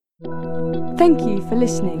Thank you for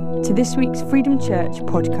listening to this week's Freedom Church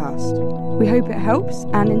podcast. We hope it helps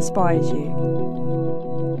and inspires you.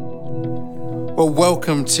 Well,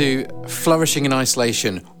 welcome to Flourishing in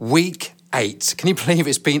Isolation, week 8. Can you believe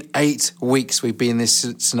it's been 8 weeks we've been in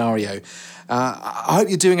this scenario? I hope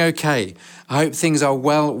you're doing okay. I hope things are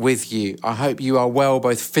well with you. I hope you are well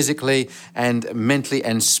both physically and mentally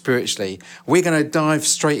and spiritually. We're going to dive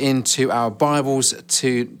straight into our Bibles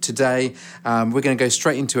today. We're going to go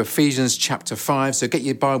straight into Ephesians chapter 5. So get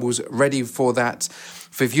your Bibles ready for that.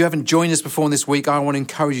 If you haven't joined us before this week, I want to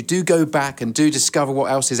encourage you, do go back and do discover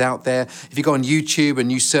what else is out there. If you go on YouTube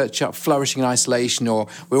and you search up Flourishing in Isolation, or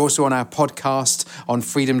we're also on our podcast on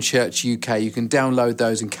Freedom Church UK, you can download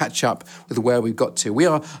those and catch up with where we've got to. We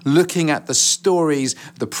are looking at the stories,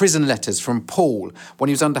 the prison letters from Paul when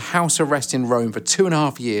he was under house arrest in Rome for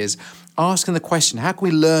 2.5 years, asking the question, how can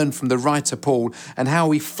we learn from the writer Paul and how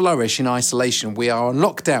we flourish in isolation? We are on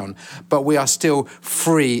lockdown, but we are still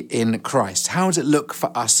free in Christ. How does it look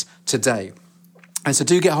for us today? And so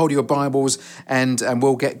do get hold of your Bibles and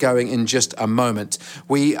we'll get going in just a moment.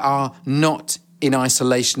 We are not in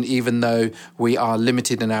isolation, even though we are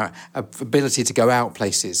limited in our ability to go out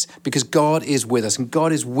places, because God is with us and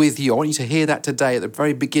God is with you. I want you to hear that today at the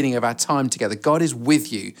very beginning of our time together. God is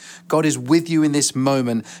with you. God is with you in this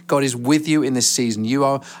moment. God is with you in this season. You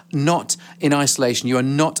are not in isolation. You are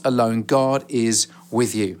not alone. God is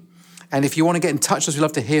with you. And if you want to get in touch with us, we'd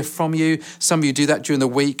love to hear from you. Some of you do that during the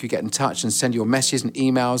week. You get in touch and send your messages and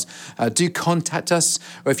emails. Do contact us.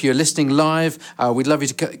 Or if you're listening live, we'd love you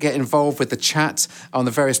to get involved with the chat on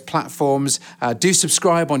the various platforms. Do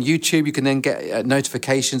subscribe on YouTube. You can then get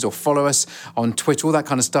notifications, or follow us on Twitter, all that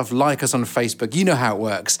kind of stuff. Like us on Facebook. You know how it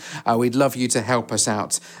works. We'd love you to help us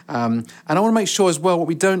out. And I want to make sure as well, what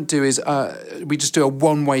we don't do is we just do a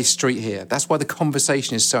one-way street here. That's why the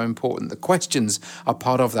conversation is so important. The questions are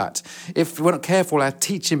part of that. If we're not careful, our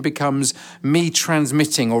teaching becomes me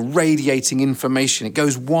transmitting or radiating information. It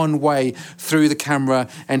goes one way through the camera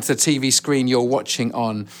and to the TV screen you're watching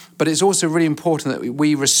on. But it's also really important that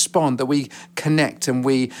we respond, that we connect, and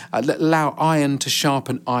we allow iron to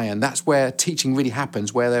sharpen iron. That's where teaching really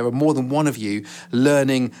happens, where there are more than one of you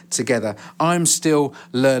learning together. I'm still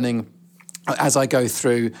learning as I go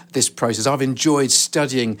through this process. I've enjoyed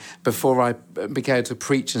studying before I began to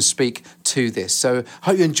preach and speak to this. So I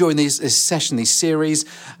hope you enjoy this session, these series,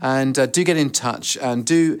 and do get in touch and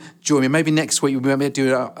do join me. Maybe next week we might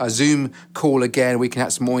do a Zoom call again. We can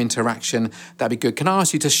have some more interaction. That'd be good. Can I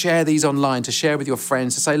ask you to share these online, to share with your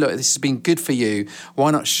friends, to say, look, this has been good for you. Why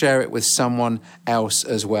not share it with someone else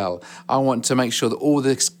as well? I want to make sure that all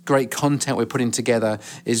this great content we're putting together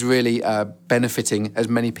is really benefiting as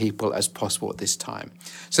many people as possible at this time.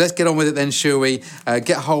 So let's get on with it then, shall we?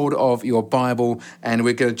 Get hold of your Bible and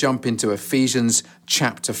we're going to jump into Ephesians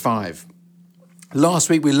chapter 5. Last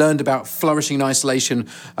week we learned about flourishing in isolation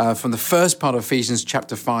from the first part of Ephesians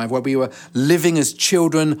chapter 5, where we were living as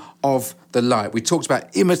children of the light. We talked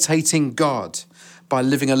about imitating God by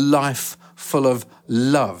living a life full of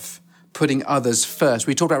love, putting others first.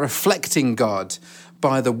 We talked about reflecting God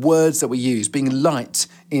by the words that we use, being light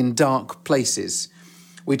in dark places.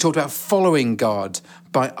 We talked about following God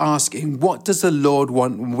by asking, what does the Lord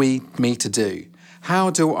want me to do?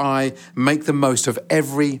 How do I make the most of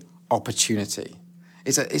every opportunity?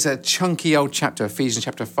 It's a chunky old chapter, Ephesians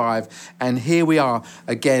chapter 5. And here we are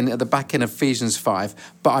again at the back end of Ephesians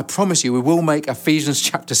 5. But I promise you, we will make Ephesians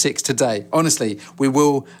chapter 6 today. Honestly, we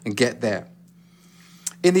will get there.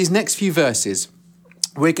 In these next few verses,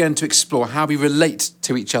 we're going to explore how we relate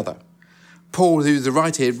to each other. Paul, who's the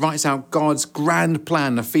writer here, writes out God's grand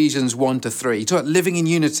plan, Ephesians 1-3. He talks about living in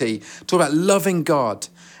unity, talks about loving God.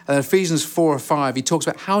 And Ephesians 4 or 5, he talks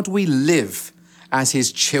about how do we live as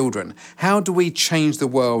his children? How do we change the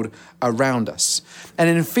world around us? And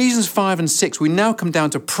in Ephesians 5 and 6, we now come down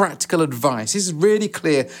to practical advice. This is really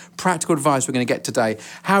clear practical advice we're going to get today.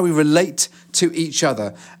 How we relate to each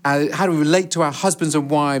other. How do we relate to our husbands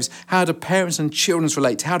and wives? How do parents and children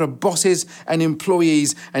relate? How do bosses and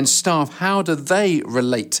employees and staff, how do they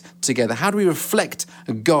relate together? How do we reflect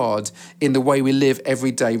God in the way we live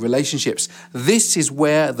everyday relationships? This is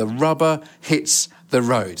where the rubber hits the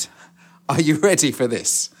road. Are you ready for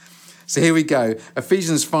this? So here we go.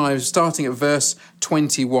 Ephesians 5, starting at verse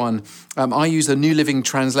 21. I use the New Living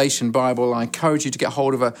Translation Bible. I encourage you to get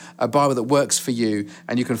hold of a Bible that works for you,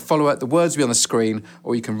 and you can follow it. The words will be on the screen,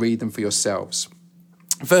 or you can read them for yourselves.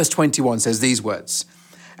 Verse 21 says these words,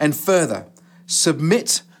 "And further,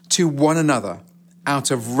 submit to one another out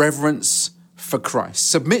of reverence for Christ."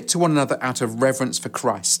 Submit to one another out of reverence for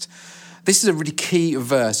Christ. This is a really key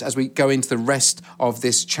verse as we go into the rest of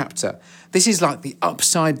this chapter. This is like the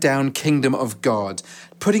upside down kingdom of God,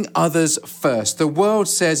 putting others first. The world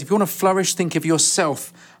says, if you want to flourish, think of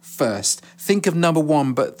yourself first. Think of number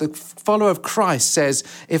one. But the follower of Christ says,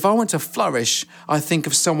 if I want to flourish, I think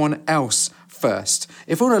of someone else first.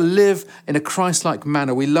 If we want to live in a Christ-like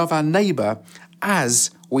manner, we love our neighbour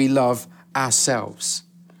as we love ourselves.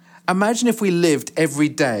 Imagine if we lived every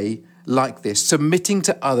day like this, submitting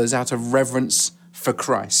to others out of reverence for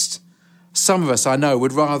Christ. Some of us, I know,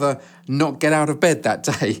 would rather not get out of bed that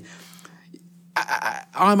day.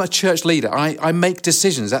 I'm a church leader. I make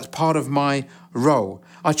decisions. That's part of my role.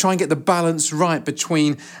 I try and get the balance right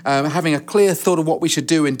between having a clear thought of what we should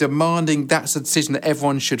do and demanding that's a decision that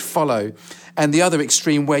everyone should follow, and the other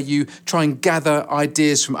extreme where you try and gather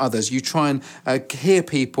ideas from others. You try and hear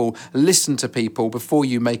people, listen to people before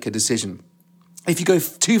you make a decision. If you go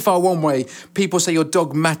too far one way, people say you're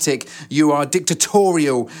dogmatic, you are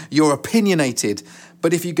dictatorial, you're opinionated.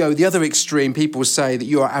 But if you go the other extreme, people say that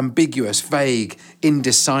you are ambiguous, vague,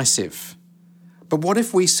 indecisive. But what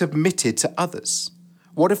if we submitted to others?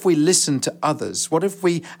 What if we listened to others? What if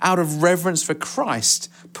we, out of reverence for Christ,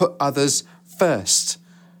 put others first?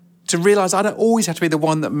 To realise I don't always have to be the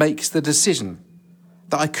one that makes the decision,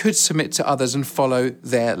 that I could submit to others and follow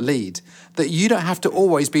their lead, that you don't have to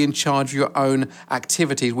always be in charge of your own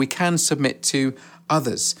activities. We can submit to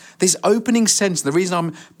others. This opening sentence, the reason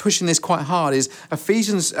I'm pushing this quite hard is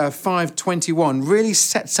Ephesians 5:21 really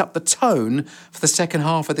sets up the tone for the second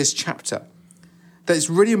half of this chapter. That it's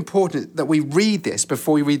really important that we read this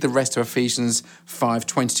before we read the rest of Ephesians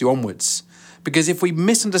 5:22 onwards. Because if we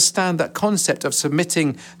misunderstand that concept of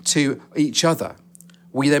submitting to each other,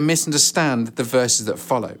 we then misunderstand the verses that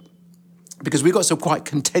follow. Because we've got some quite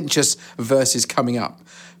contentious verses coming up.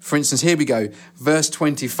 For instance, here we go, verse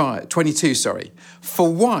 22.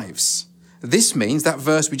 For wives, this means that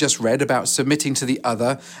verse we just read about submitting to the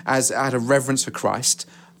other as out of reverence for Christ.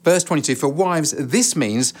 Verse 22, for wives, this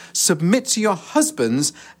means submit to your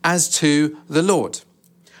husbands as to the Lord.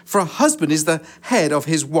 For a husband is the head of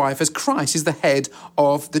his wife as Christ is the head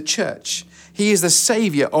of the church. He is the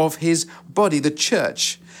saviour of his body, the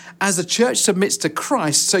church. As the church submits to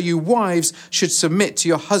Christ, so you wives should submit to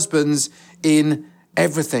your husbands in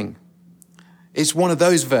everything. It's one of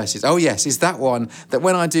those verses. Oh yes, it's that one that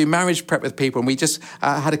when I do marriage prep with people, and we just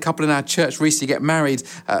had a couple in our church recently get married,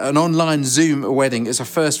 an online Zoom wedding. It's a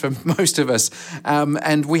first for most of us.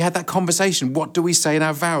 And we had that conversation. What do we say in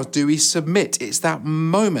our vows? Do we submit? It's that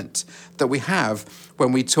moment that we have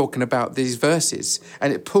when we're talking about these verses,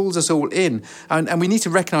 and it pulls us all in. And we need to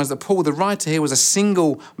recognise that Paul, the writer here, was a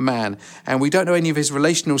single man, and we don't know any of his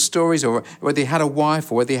relational stories or whether he had a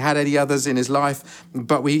wife or whether he had any others in his life,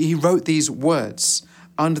 but he wrote these words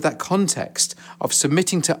under that context of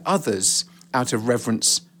submitting to others out of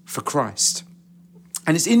reverence for Christ.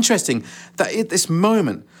 And it's interesting that at this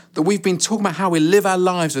moment that we've been talking about how we live our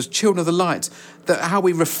lives as children of the light, that how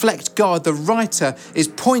we reflect God, the writer is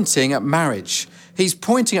pointing at marriage. He's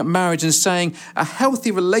pointing at marriage and saying a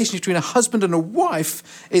healthy relationship between a husband and a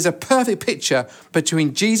wife is a perfect picture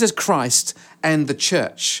between Jesus Christ and the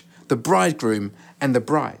church, the bridegroom and the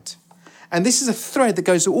bride. And this is a thread that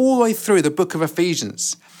goes all the way through the book of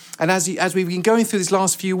Ephesians. And as we've been going through these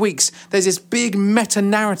last few weeks, there's this big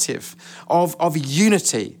meta-narrative of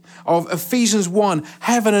unity, of Ephesians 1,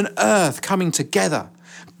 heaven and earth coming together.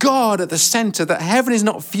 God at the centre, that heaven is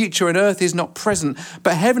not future and earth is not present,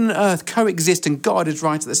 but heaven and earth coexist and God is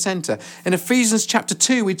right at the centre. In Ephesians chapter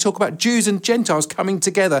 2, we talk about Jews and Gentiles coming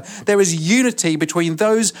together. There is unity between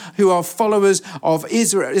those who are followers of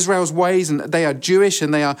Israel's ways, and they are Jewish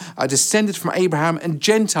and they are descended from Abraham, and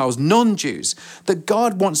Gentiles, non-Jews. That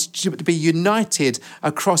God wants to be united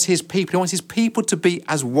across his people. He wants his people to be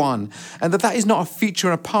as one. And that is not a future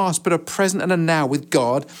and a past, but a present and a now with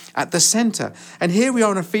God at the centre. And here we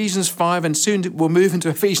are in Ephesians 5, and soon we'll move into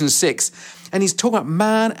Ephesians 6. And he's talking about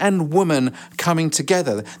man and woman coming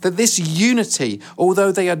together. That this unity,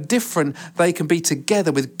 although they are different, they can be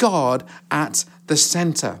together with God at the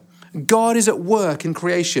centre. God is at work in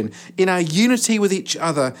creation, in our unity with each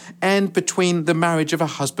other and between the marriage of a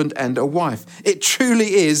husband and a wife. It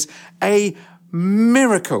truly is a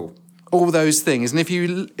miracle, all those things. And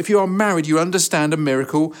if you are married, you understand a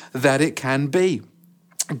miracle that it can be.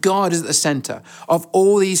 God is at the centre of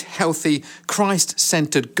all these healthy,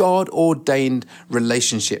 Christ-centred, God-ordained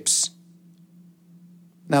relationships.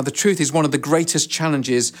 Now, the truth is one of the greatest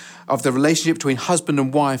challenges of the relationship between husband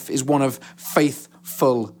and wife is one of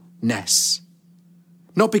faithfulness.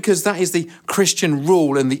 Not because that is the Christian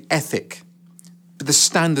rule and the ethic, the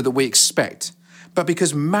standard that we expect, but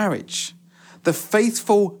because marriage, The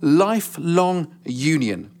faithful, lifelong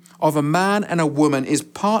union of a man and a woman is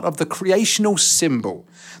part of the creational symbol,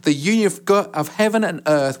 the union of God, of heaven and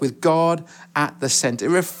earth with God at the center. It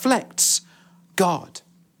reflects God.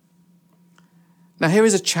 Now, here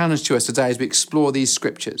is a challenge to us today as we explore these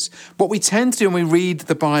scriptures. What we tend to do when we read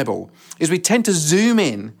the Bible is we tend to zoom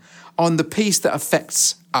in on the piece that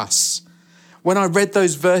affects us. When I read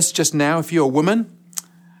those verses just now, if you're a woman,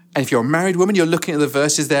 and if you're a married woman, you're looking at the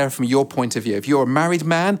verses there from your point of view. If you're a married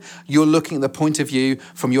man, you're looking at the point of view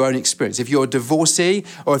from your own experience. If you're a divorcee,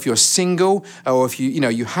 or if you're single, or if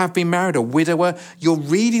you have been married, a widower, you're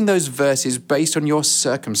reading those verses based on your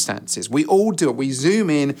circumstances. We all do it. We zoom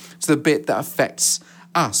in to the bit that affects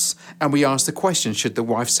us. And we ask the question, should the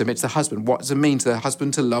wife submit to the husband? What does it mean to the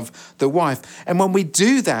husband to love the wife? And when we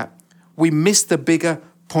do that, we miss the bigger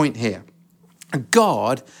point here.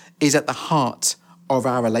 God is at the heart of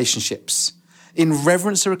our relationships. In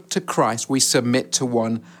reverence to Christ, we submit to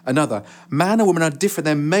one another. Man and woman are different.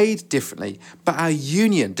 They're made differently. But our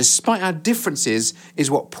union, despite our differences, is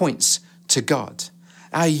what points to God.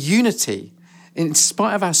 Our unity, in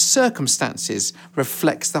spite of our circumstances,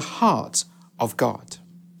 reflects the heart of God.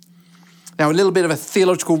 Now, a little bit of a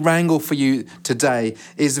theological wrangle for you today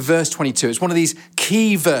is verse 22. It's one of these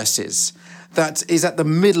key verses that is at the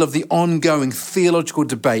middle of the ongoing theological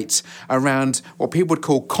debate around what people would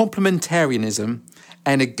call complementarianism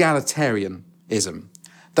and egalitarianism.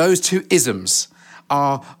 Those two isms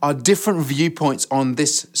are different viewpoints on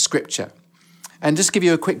this scripture. And just to give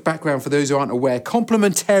you a quick background for those who aren't aware,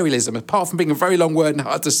 complementarianism, apart from being a very long word and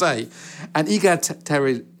hard to say, and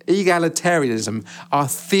egalitarianism are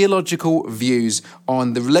theological views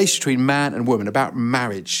on the relationship between man and woman, about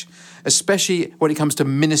marriage, especially when it comes to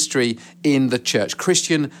ministry in the church,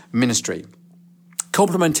 Christian ministry.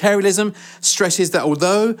 Complementarianism stresses that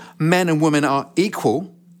although men and women are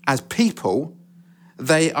equal as people,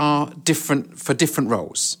 they are different for different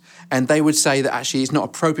roles. And they would say that actually it's not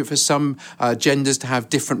appropriate for some genders to have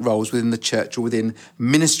different roles within the church or within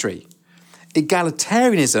ministry.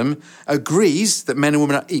 Egalitarianism agrees that men and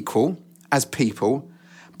women are equal as people,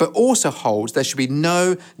 but also holds there should be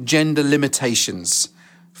no gender limitations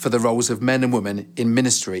for the roles of men and women in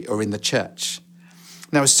ministry or in the church.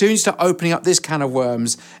 Now, as soon as you start opening up this can of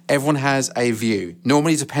worms, everyone has a view.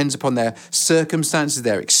 Normally it depends upon their circumstances,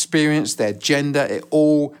 their experience, their gender. It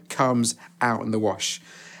all comes out in the wash.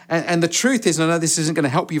 And the truth is, and I know this isn't going to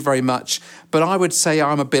help you very much, but I would say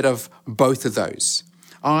I'm a bit of both of those.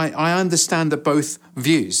 I understand that both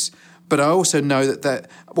views, but I also know that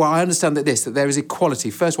I understand that there is equality.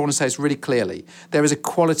 First, I want to say this really clearly. There is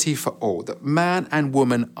equality for all, that man and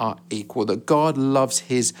woman are equal, that God loves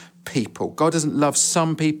his people. God doesn't love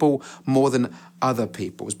some people more than other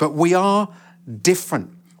peoples, but we are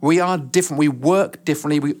different. We are different. We work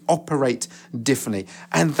differently. We operate differently.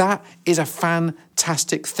 And that is a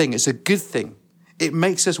fantastic thing. It's a good thing. It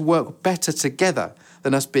makes us work better together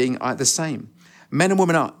than us being the same. Men and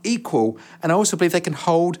women are equal, and I also believe they can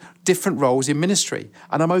hold different roles in ministry.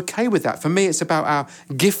 And I'm okay with that. For me, it's about our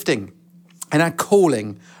gifting and our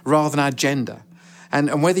calling rather than our gender.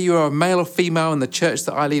 And whether you are a male or female in the church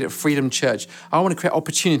that I lead at Freedom Church, I want to create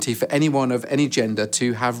opportunity for anyone of any gender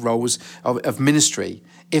to have roles of ministry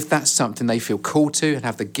if that's something they feel called to and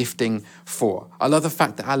have the gifting for. I love the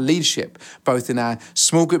fact that our leadership, both in our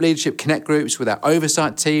small group leadership connect groups, with our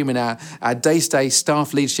oversight team and our day-to-day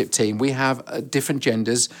staff leadership team, we have different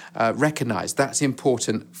genders recognised. That's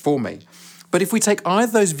important for me. But if we take either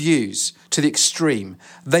of those views to the extreme,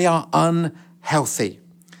 they are unhealthy.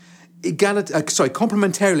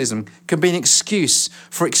 Complementarianism can be an excuse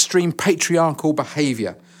for extreme patriarchal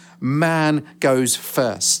behaviour. Man goes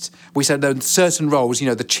first. We said that in certain roles,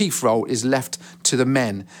 the chief role is left to the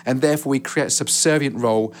men, and therefore we create a subservient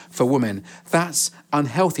role for women. That's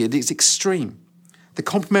unhealthy. It's extreme. The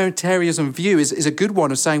complementarianism view is a good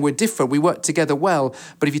one of saying we're different, we work together well,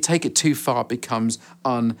 but if you take it too far, it becomes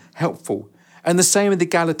unhelpful. And the same with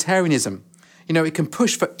egalitarianism. It can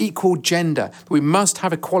push for equal gender. We must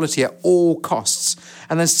have equality at all costs.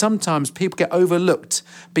 And then sometimes people get overlooked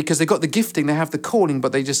because they've got the gifting, they have the calling,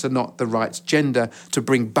 but they just are not the right gender to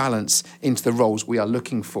bring balance into the roles we are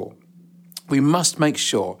looking for. We must make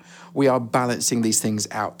sure we are balancing these things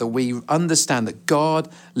out, that we understand that God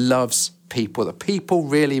loves people, that people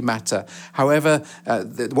really matter, however,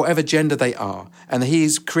 whatever gender they are, and that he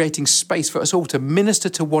is creating space for us all to minister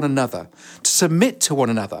to one another, to submit to one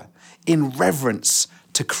another, in reverence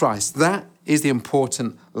to Christ. That is the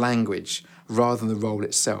important language rather than the role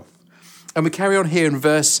itself. And we carry on here in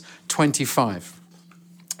verse 25.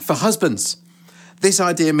 For husbands, This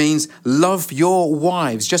idea means love your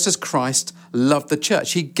wives just as Christ loved the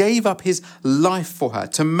church. He gave up his life for her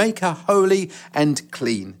to make her holy and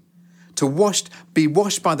clean, to be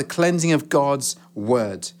washed by the cleansing of God's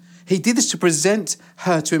word. He did this to present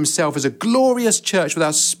her to himself as a glorious church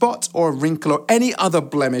without spot or a wrinkle or any other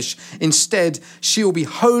blemish. Instead, she will be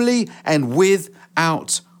holy and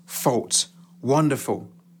without fault. Wonderful.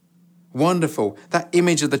 Wonderful. That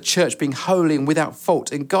image of the church being holy and without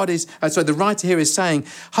fault. And the writer here is saying,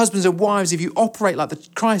 husbands and wives, if you operate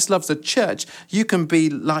like Christ loves the church, you can be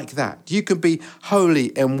like that. You can be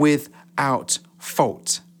holy and without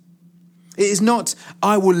fault. It is not,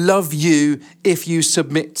 I will love you if you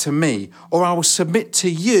submit to me, or I will submit to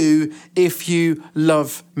you if you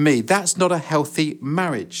love me. That's not a healthy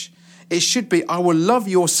marriage. It should be, I will love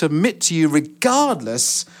you or submit to you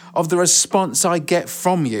regardless of the response I get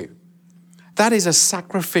from you. That is a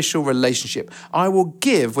sacrificial relationship. I will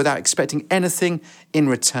give without expecting anything in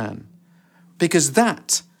return. Because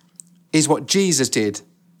that is what Jesus did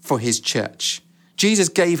for his church. Jesus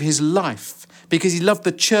gave his life because he loved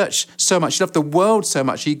the church so much. He loved the world so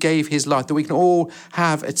much. He gave his life that we can all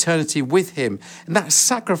have eternity with him. And that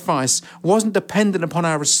sacrifice wasn't dependent upon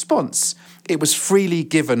our response. It was freely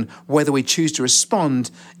given whether we choose to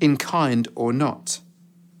respond in kind or not.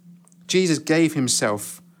 Jesus gave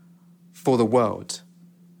himself for the world.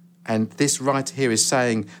 And this writer here is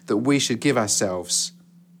saying that we should give ourselves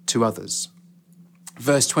to others.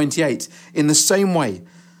 Verse 28, in the same way,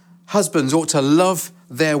 husbands ought to love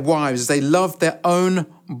their wives as they love their own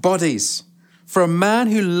bodies. For a man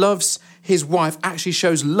who loves his wife actually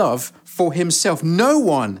shows love for himself. No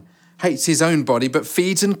one hates his own body, but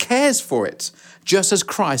feeds and cares for it, just as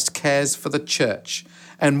Christ cares for the church.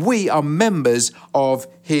 And we are members of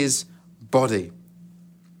his body.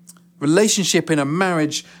 Relationship in a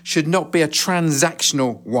marriage should not be a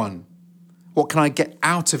transactional one. What can I get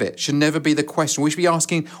out of it? Should never be the question. We should be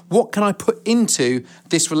asking, what can I put into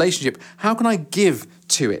this relationship? How can I give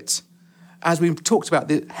to it? As we've talked about,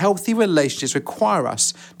 the healthy relationships require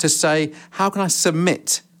us to say, how can I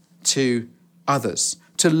submit to others?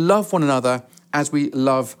 To love one another as we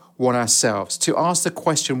love one ourselves. To ask the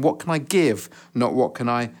question, what can I give? Not what can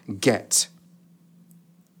I get?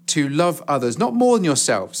 To love others, not more than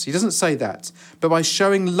yourselves. He doesn't say that. But by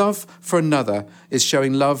showing love for another is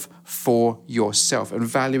showing love for yourself and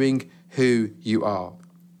valuing who you are.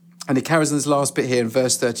 And he carries on this last bit here in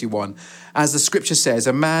verse 31. As the scripture says,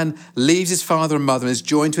 a man leaves his father and mother and is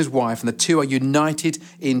joined to his wife, and the two are united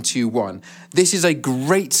into one. This is a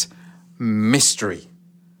great mystery,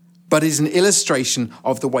 but it is an illustration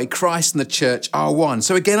of the way Christ and the church are one.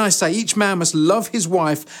 So again, I say each man must love his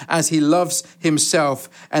wife as he loves himself,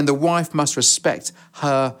 and the wife must respect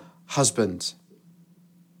her husband.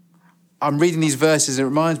 I'm reading these verses and it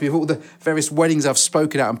reminds me of all the various weddings I've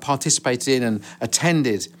spoken at and participated in and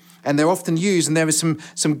attended. And they're often used, and there is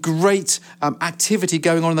some great activity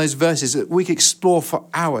going on in those verses that we could explore for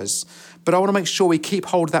hours. But I want to make sure we keep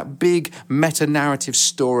hold of that big meta-narrative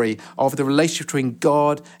story of the relationship between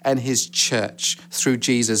God and his church through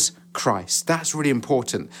Jesus Christ. That's really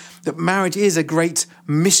important. That marriage is a great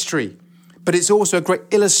mystery, but it's also a great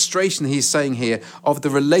illustration, he's saying here, of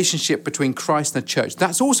the relationship between Christ and the church.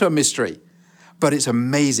 That's also a mystery, but it's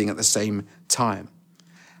amazing at the same time.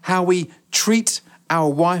 How we treat our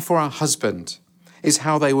wife or our husband is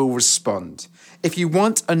how they will respond. If you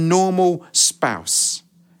want a normal spouse,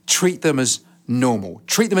 treat them as normal.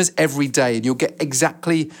 Treat them as everyday, and you'll get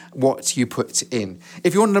exactly what you put in.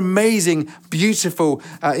 If you want an amazing, beautiful,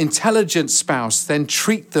 intelligent spouse, then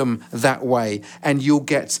treat them that way, and you'll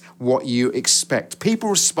get what you expect. People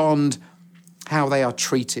respond how they are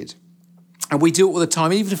treated. And we do it all the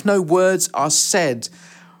time. Even if no words are said,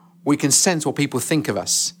 we can sense what people think of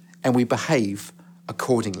us, and we behave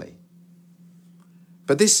accordingly.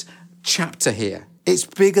 But this chapter here, it's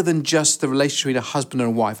bigger than just the relationship between a husband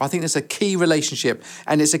and a wife. I think it's a key relationship,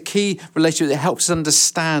 and it's a key relationship that helps us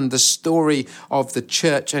understand the story of the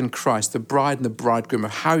church and Christ, the bride and the bridegroom,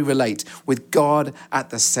 of how we relate with God at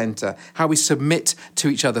the center, how we submit to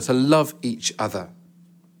each other, to love each other.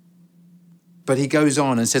 But he goes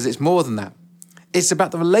on and says it's more than that. It's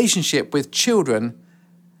about the relationship with children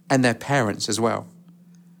and their parents as well.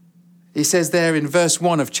 He says there in verse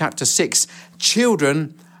 1 of chapter 6,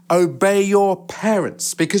 children, obey your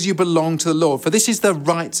parents because you belong to the Lord, for this is the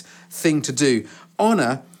right thing to do.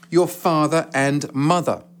 Honor your father and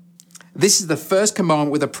mother. This is the first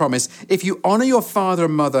commandment with a promise. If you honor your father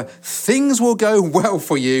and mother, things will go well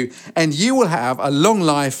for you and you will have a long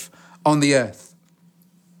life on the earth.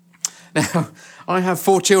 Now, I have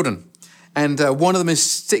 4 children, And one of them is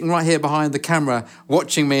sitting right here behind the camera,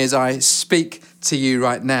 watching me as I speak to you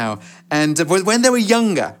right now. And when they were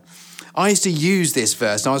younger, I used to use this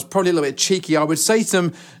verse, and I was probably a little bit cheeky. I would say to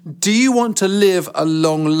them, do you want to live a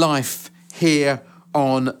long life here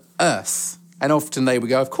on earth? And often they would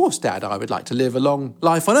go, of course, Dad, I would like to live a long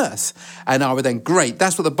life on earth. And I would then, great,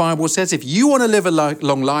 that's what the Bible says. If you want to live a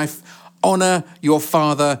long life, honour your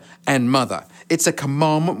father and mother. It's a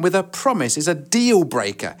commandment with a promise. It's a deal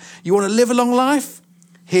breaker. You want to live a long life?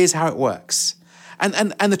 Here's how it works. And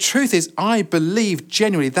the truth is, I believe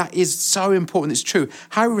genuinely that is so important. It's true.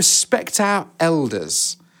 How we respect our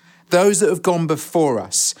elders, those that have gone before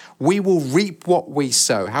us. We will reap what we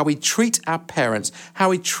sow. How we treat our parents,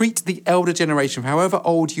 how we treat the elder generation, however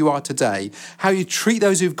old you are today, how you treat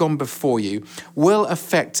those who've gone before you will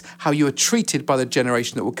affect how you are treated by the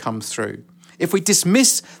generation that will come through. If we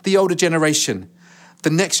dismiss the older generation,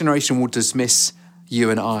 the next generation will dismiss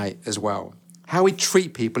you and I as well. How we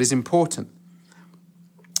treat people is important.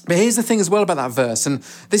 But here's the thing as well about that verse, and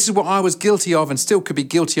this is what I was guilty of and still could be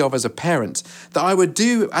guilty of as a parent, that I would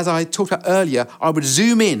do, as I talked about earlier, I would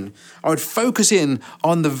zoom in, I would focus in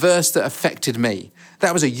on the verse that affected me.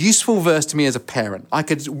 That was a useful verse to me as a parent. I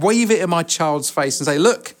could wave it in my child's face and say,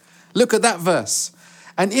 look at that verse.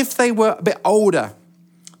 And if they were a bit older,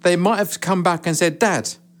 they might have come back and said,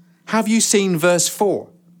 Dad, have you seen verse 4?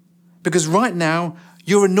 Because right now,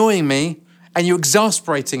 you're annoying me and you're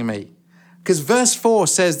exasperating me. Because verse 4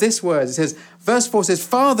 says this word. Verse 4 says,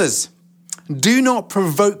 Fathers, do not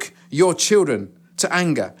provoke your children to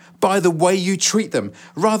anger by the way you treat them.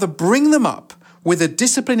 Rather, bring them up with a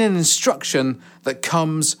discipline and instruction that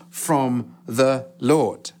comes from the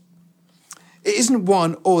Lord. It isn't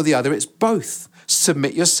one or the other, it's both.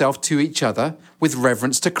 Submit yourself to each other with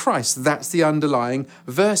reverence to Christ. That's the underlying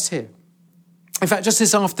verse here. In fact, just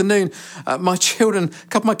this afternoon, a couple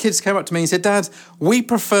of my kids came up to me and said, Dad, we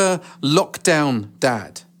prefer lockdown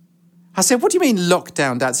Dad. I said, what do you mean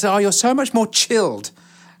lockdown Dad? They said, you're so much more chilled.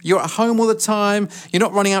 You're at home all the time. You're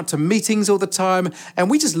not running out to meetings all the time. And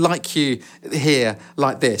we just like you here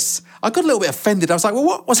like this. I got a little bit offended. I was like, well,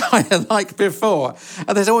 what was I like before?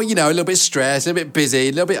 And they said, well, a little bit stressed, a bit busy,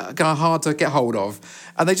 a little bit kind of hard to get hold of.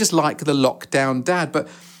 And they just like the lockdown Dad. But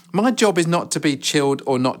my job is not to be chilled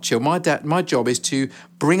or not chilled. My job is to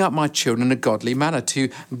bring up my children in a godly manner, to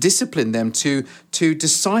discipline them, to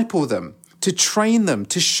disciple them, to train them,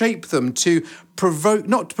 to shape them, to provoke,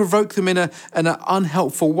 not to provoke them in an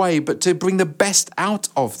unhelpful way, but to bring the best out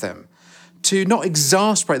of them, to not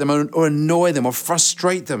exasperate them or annoy them or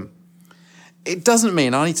frustrate them. It doesn't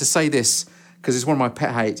mean, I need to say this because it's one of my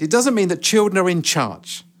pet hates, it doesn't mean that children are in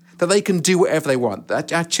charge, that they can do whatever they want.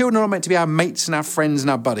 That our children are not meant to be our mates and our friends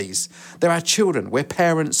and our buddies. They're our children. We're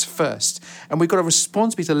parents first. And we've got a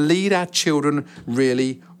responsibility to lead our children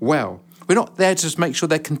really well. We're not there to just make sure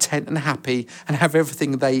they're content and happy and have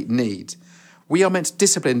everything they need. We are meant to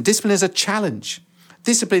discipline. Discipline is a challenge.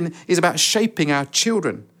 Discipline is about shaping our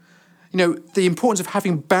children. The importance of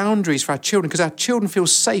having boundaries for our children, because our children feel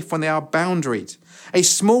safe when they are boundaried. A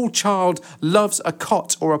small child loves a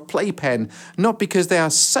cot or a playpen, not because they are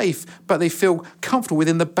safe, but they feel comfortable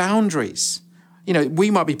within the boundaries.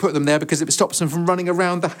 We might be putting them there because it stops them from running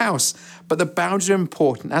around the house, but the boundaries are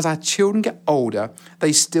important. As our children get older,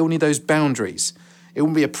 they still need those boundaries. It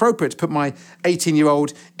wouldn't be appropriate to put my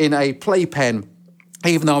 18-year-old in a playpen,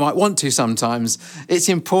 even though I might want to sometimes. It's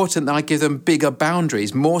important that I give them bigger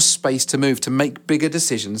boundaries, more space to move, to make bigger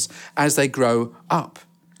decisions as they grow up.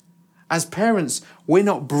 As parents, we're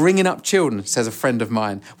not bringing up children, says a friend of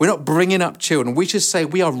mine. We're not bringing up children. We should say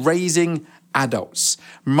we are raising adults.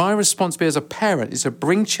 My responsibility as a parent is to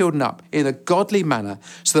bring children up in a godly manner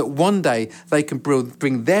so that one day they can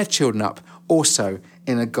bring their children up also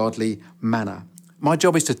in a godly manner. My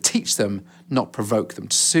job is to teach them, not provoke them,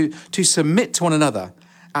 to submit to one another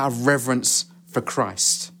out of reverence for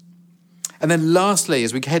Christ. And then lastly,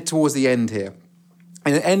 as we head towards the end here,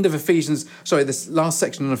 in the end of this last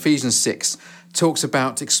section on Ephesians 6 talks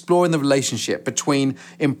about exploring the relationship between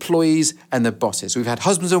employees and their bosses. We've had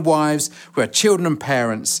husbands and wives, we've had children and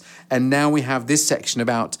parents, and now we have this section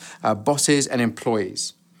about bosses and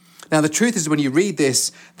employees. Now, the truth is when you read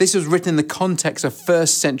this was written in the context of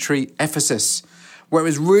first century Ephesus, where it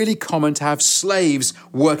was really common to have slaves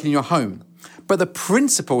working in your home. But the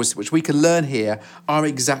principles which we can learn here are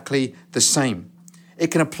exactly the same. It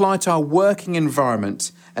can apply to our working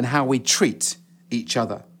environment and how we treat each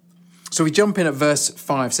other. So we jump in at verse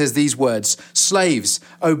 5, says these words, Slaves,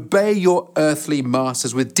 obey your earthly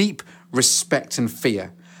masters with deep respect and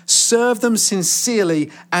fear. Serve them sincerely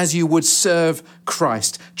as you would serve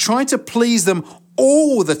Christ. Try to please them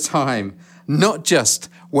all the time, not just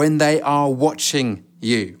when they are watching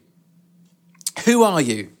you. Who are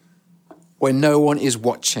you when no one is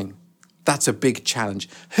watching? That's a big challenge.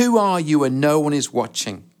 Who are you when no one is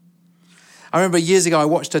watching? I remember years ago I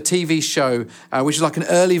watched a TV show which was like an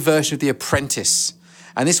early version of The Apprentice.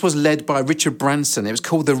 And this was led by Richard Branson. It was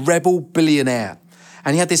called The Rebel Billionaire.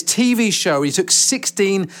 And he had this TV show where he took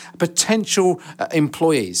 16 potential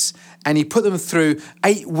employees and he put them through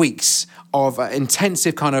 8 weeks of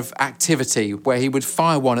intensive kind of activity where he would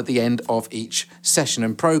fire one at the end of each session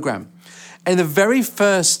and program. In the very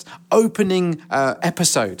first opening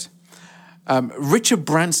episode, Richard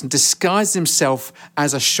Branson disguised himself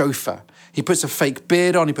as a chauffeur. He puts a fake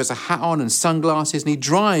beard on, he puts a hat on and sunglasses, and he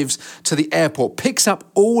drives to the airport, picks up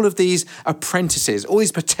all of these apprentices, all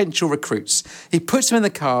these potential recruits. He puts them in the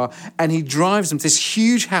car and he drives them to this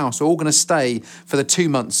huge house, all going to stay for the 2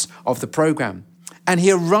 months of the program. And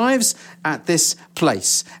he arrives at this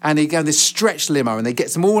place and he goes this stretch limo and they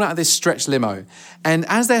get them all out of this stretch limo. And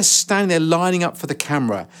as they're standing there lining up for the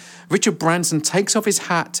camera, Richard Branson takes off his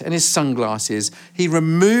hat and his sunglasses. He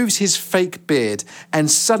removes his fake beard and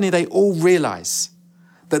suddenly they all realise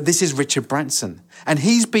that this is Richard Branson. And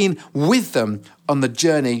he's been with them on the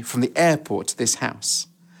journey from the airport to this house.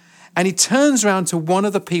 And he turns around to one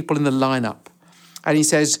of the people in the lineup and he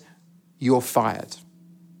says, "You're fired.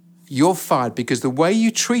 You're fired because the way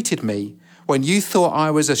you treated me when you thought I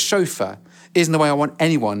was a chauffeur isn't the way I want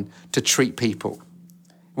anyone to treat people.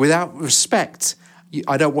 Without respect,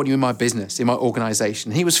 I don't want you in my business, in my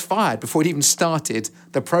organisation." He was fired before he'd even started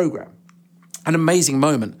the program. An amazing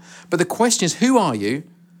moment. But the question is, who are you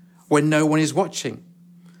when no one is watching?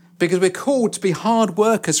 Because we're called to be hard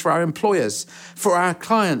workers for our employers, for our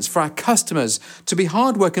clients, for our customers, to be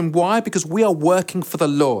hard working. Why? Because we are working for the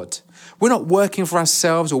Lord. We're not working for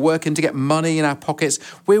ourselves or working to get money in our pockets.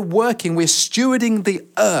 We're stewarding the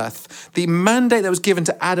earth. The mandate that was given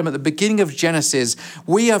to Adam at the beginning of Genesis,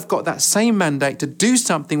 we have got that same mandate to do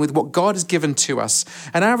something with what God has given to us.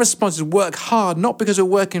 And our response is work hard, not because we're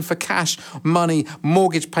working for cash, money,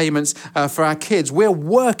 mortgage payments for our kids. We're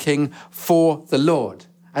working for the Lord.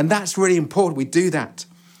 And that's really important. We do that.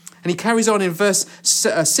 And he carries on in verse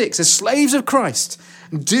 6, as slaves of Christ,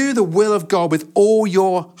 do the will of God with all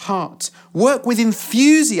your heart. Work with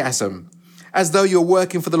enthusiasm as though you're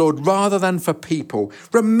working for the Lord rather than for people.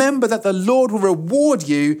 Remember that the Lord will reward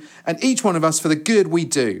you and each one of us for the good we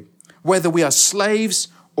do, whether we are slaves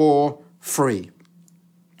or free.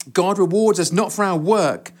 God rewards us not for our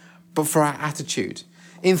work, but for our attitude.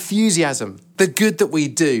 Enthusiasm, the good that we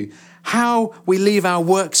do, how we leave our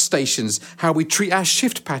workstations, how we treat our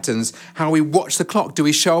shift patterns, how we watch the clock. Do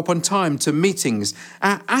we show up on time to meetings?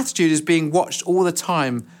 Our attitude is being watched all the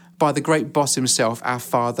time by the great boss himself, our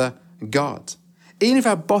Father God. Even if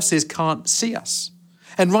our bosses can't see us.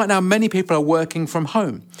 And right now, many people are working from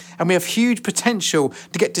home and we have huge potential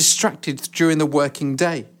to get distracted during the working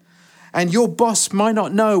day. And your boss might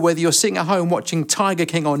not know whether you're sitting at home watching Tiger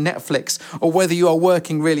King on Netflix or whether you are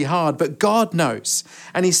working really hard, but God knows.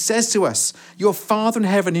 And he says to us, your Father in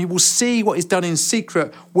heaven, who will see what is done in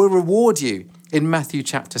secret, will reward you in Matthew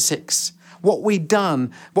chapter 6. What we do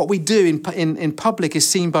in public is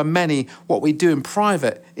seen by many. What we do in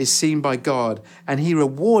private is seen by God. And he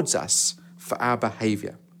rewards us for our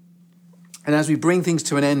behaviour. And as we bring things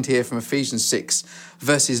to an end here from Ephesians 6,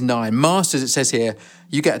 verses 9, masters, it says here,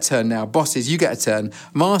 you get a turn now. Bosses, you get a turn.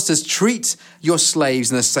 Masters, treat your slaves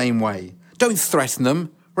in the same way. Don't threaten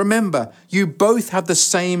them. Remember, you both have the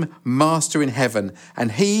same master in heaven,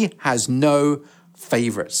 and he has no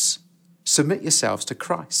favourites. Submit yourselves to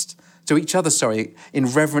Christ, to each other, in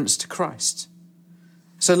reverence to Christ.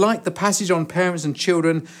 So like the passage on parents and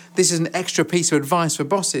children, this is an extra piece of advice for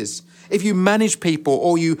bosses. If you manage people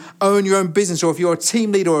or you own your own business or if you're a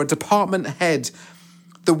team leader or a department head,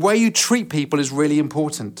 the way you treat people is really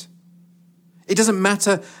important. It doesn't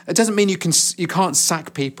matter. It doesn't mean you can't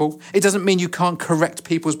sack people. It doesn't mean you can't correct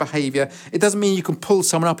people's behaviour. It doesn't mean you can pull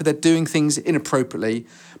someone up if they're doing things inappropriately.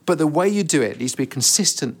 But the way you do it needs to be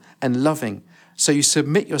consistent and loving. So you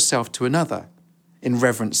submit yourself to another in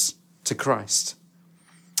reverence to Christ.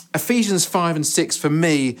 Ephesians 5 and 6 for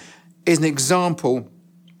me is an example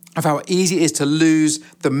of how easy it is to lose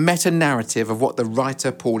the meta-narrative of what the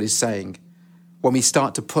writer Paul is saying when we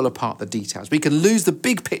start to pull apart the details. We can lose the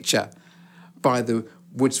big picture by the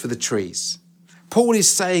woods for the trees. Paul is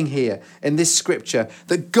saying here in this scripture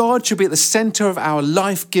that God should be at the center of our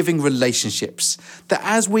life-giving relationships. That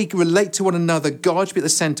as we relate to one another, God should be at the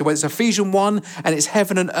center. Whether it's Ephesians 1 and it's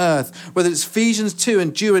heaven and earth, whether it's Ephesians 2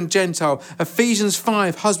 and Jew and Gentile, Ephesians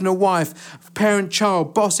 5, husband and wife, parent,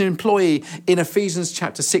 child, boss and employee, in Ephesians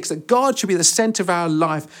chapter 6, that God should be the center of our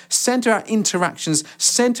life, center of our interactions,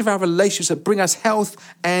 center of our relationships that bring us health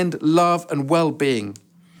and love and well-being.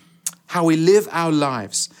 How we live our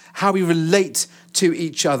lives, how we relate to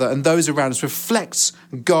each other and those around us reflects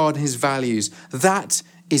God and his values. That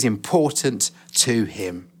is important to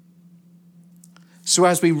him. So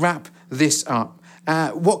as we wrap this up,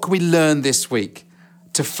 what can we learn this week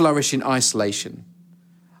to flourish in isolation?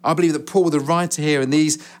 I believe that Paul, the writer here in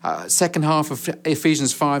these second half of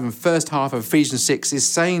Ephesians 5 and first half of Ephesians 6, is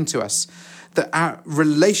saying to us that our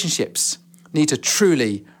relationships need to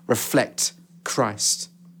truly reflect Christ.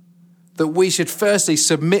 That we should firstly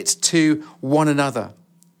submit to one another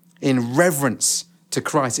in reverence to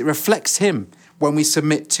Christ. It reflects him when we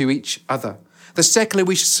submit to each other. The secondly,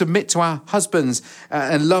 we should submit to our husbands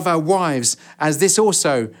and love our wives, as this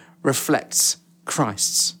also reflects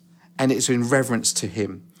Christ's, and it's in reverence to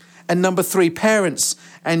him. And number three, parents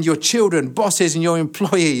and your children, bosses and your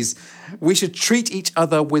employees, we should treat each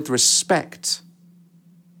other with respect,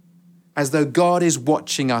 as though God is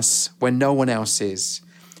watching us when no one else is,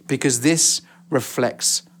 because this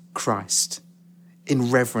reflects Christ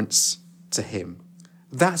in reverence to him.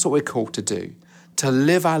 That's what we're called to do, to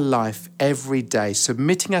live our life every day,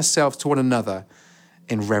 submitting ourselves to one another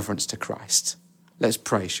in reverence to Christ. Let's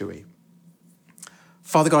pray, shall we?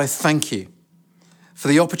 Father God, I thank you for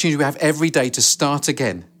the opportunity we have every day to start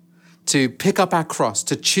again, to pick up our cross,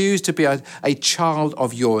 to choose to be a child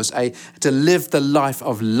of yours, to live the life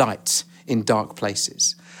of light in dark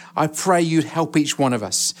places. I pray you'd help each one of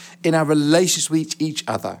us in our relationships with each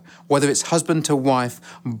other, whether it's husband to wife,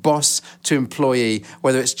 boss to employee,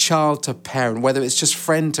 whether it's child to parent, whether it's just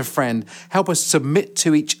friend to friend. Help us submit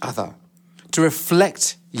to each other, to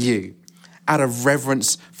reflect you out of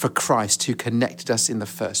reverence for Christ who connected us in the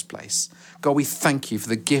first place. God, we thank you for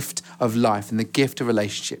the gift of life and the gift of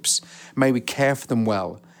relationships. May we care for them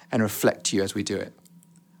well and reflect you as we do it.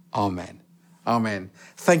 Amen. Amen.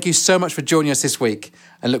 Thank you so much for joining us this week,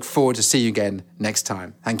 and look forward to seeing you again next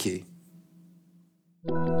time. Thank you.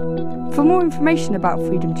 For more information about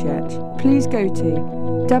Freedom Church, please go to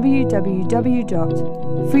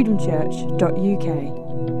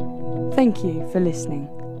www.freedomchurch.uk. Thank you for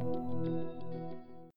listening.